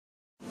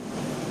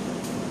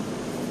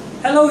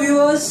Hello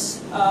viewers,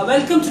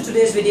 welcome to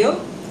today's video.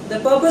 The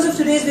purpose of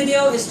today's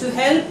video is to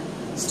help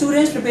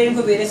students preparing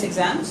for various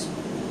exams.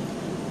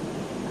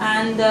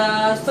 And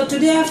for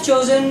today I have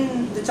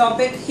chosen the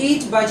topic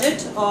heat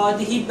budget or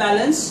the heat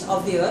balance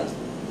of the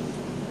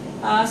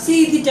earth.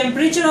 See, the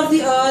temperature of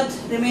the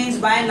earth remains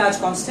by and large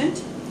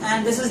constant,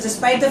 and this is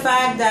despite the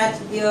fact that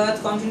the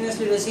earth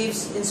continuously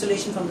receives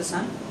insolation from the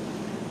sun.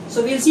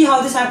 So we'll see how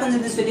this happens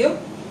in this video.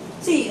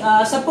 See,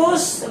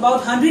 suppose about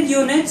 100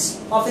 units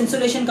of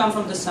insolation come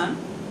from the sun,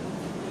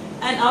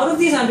 and out of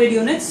these 100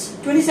 units,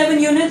 27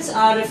 units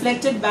are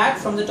reflected back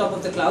from the top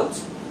of the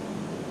clouds,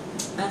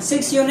 and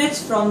 6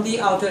 units from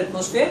the outer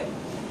atmosphere,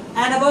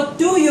 and about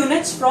 2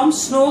 units from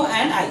snow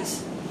and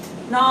ice.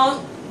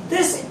 Now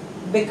this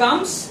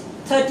becomes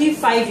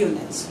 35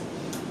 units.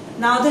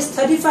 Now this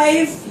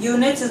 35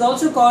 units is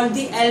also called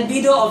the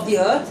albedo of the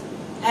earth.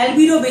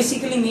 Albedo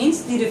basically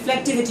means the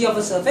reflectivity of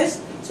a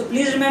surface. So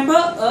please remember,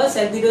 Earth's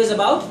albedo is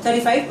about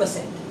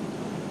 35%.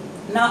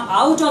 Now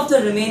out of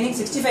the remaining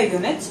 65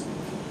 units,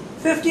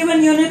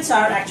 51 units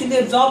are actually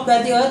absorbed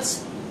by the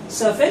Earth's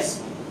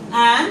surface,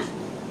 and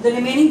the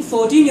remaining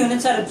 14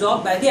 units are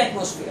absorbed by the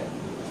atmosphere.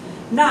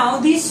 Now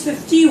these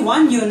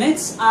 51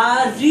 units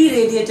are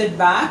re-radiated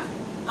back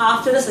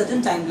after a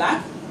certain time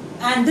lag,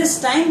 and this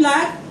time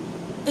lag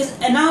is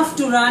enough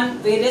to run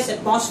various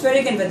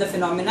atmospheric and weather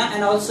phenomena,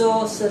 and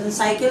also certain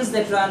cycles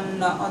that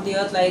run on the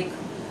earth, like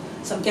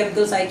some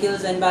chemical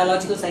cycles and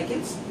biological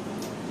cycles.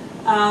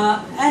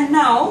 And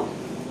now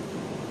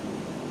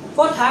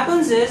what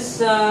happens is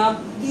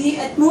the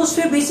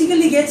atmosphere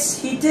basically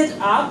gets heated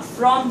up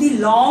from the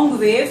long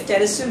wave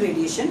terrestrial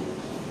radiation.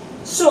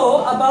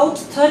 So about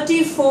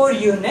 34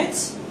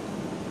 units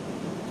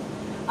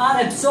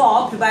are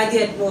absorbed by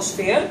the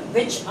atmosphere,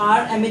 which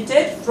are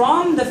emitted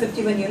from the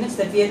 51 units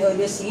that we had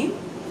earlier seen.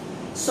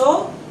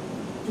 So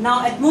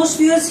now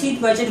atmosphere's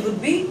heat budget would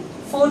be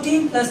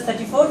 14 plus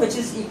 34, which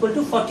is equal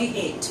to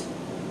 48.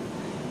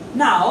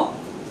 Now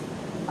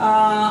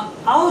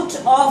out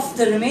of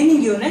the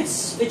remaining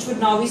units, which would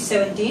now be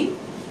 17,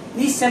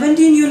 these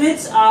 17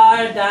 units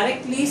are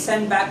directly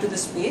sent back to the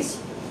space.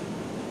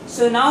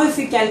 So now if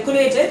we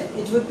calculate it,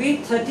 it would be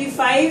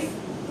 35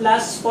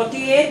 plus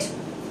 48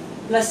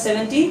 plus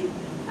 17,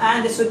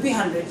 and this would be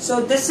 100.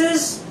 So this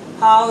is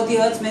how the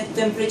Earth's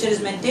temperature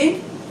is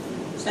maintained,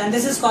 and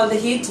this is called the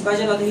heat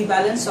budget or the heat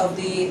balance of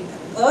the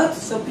Earth.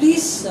 So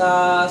please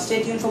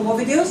stay tuned for more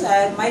videos.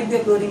 I might be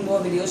uploading more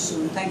videos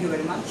soon. Thank you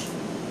very much.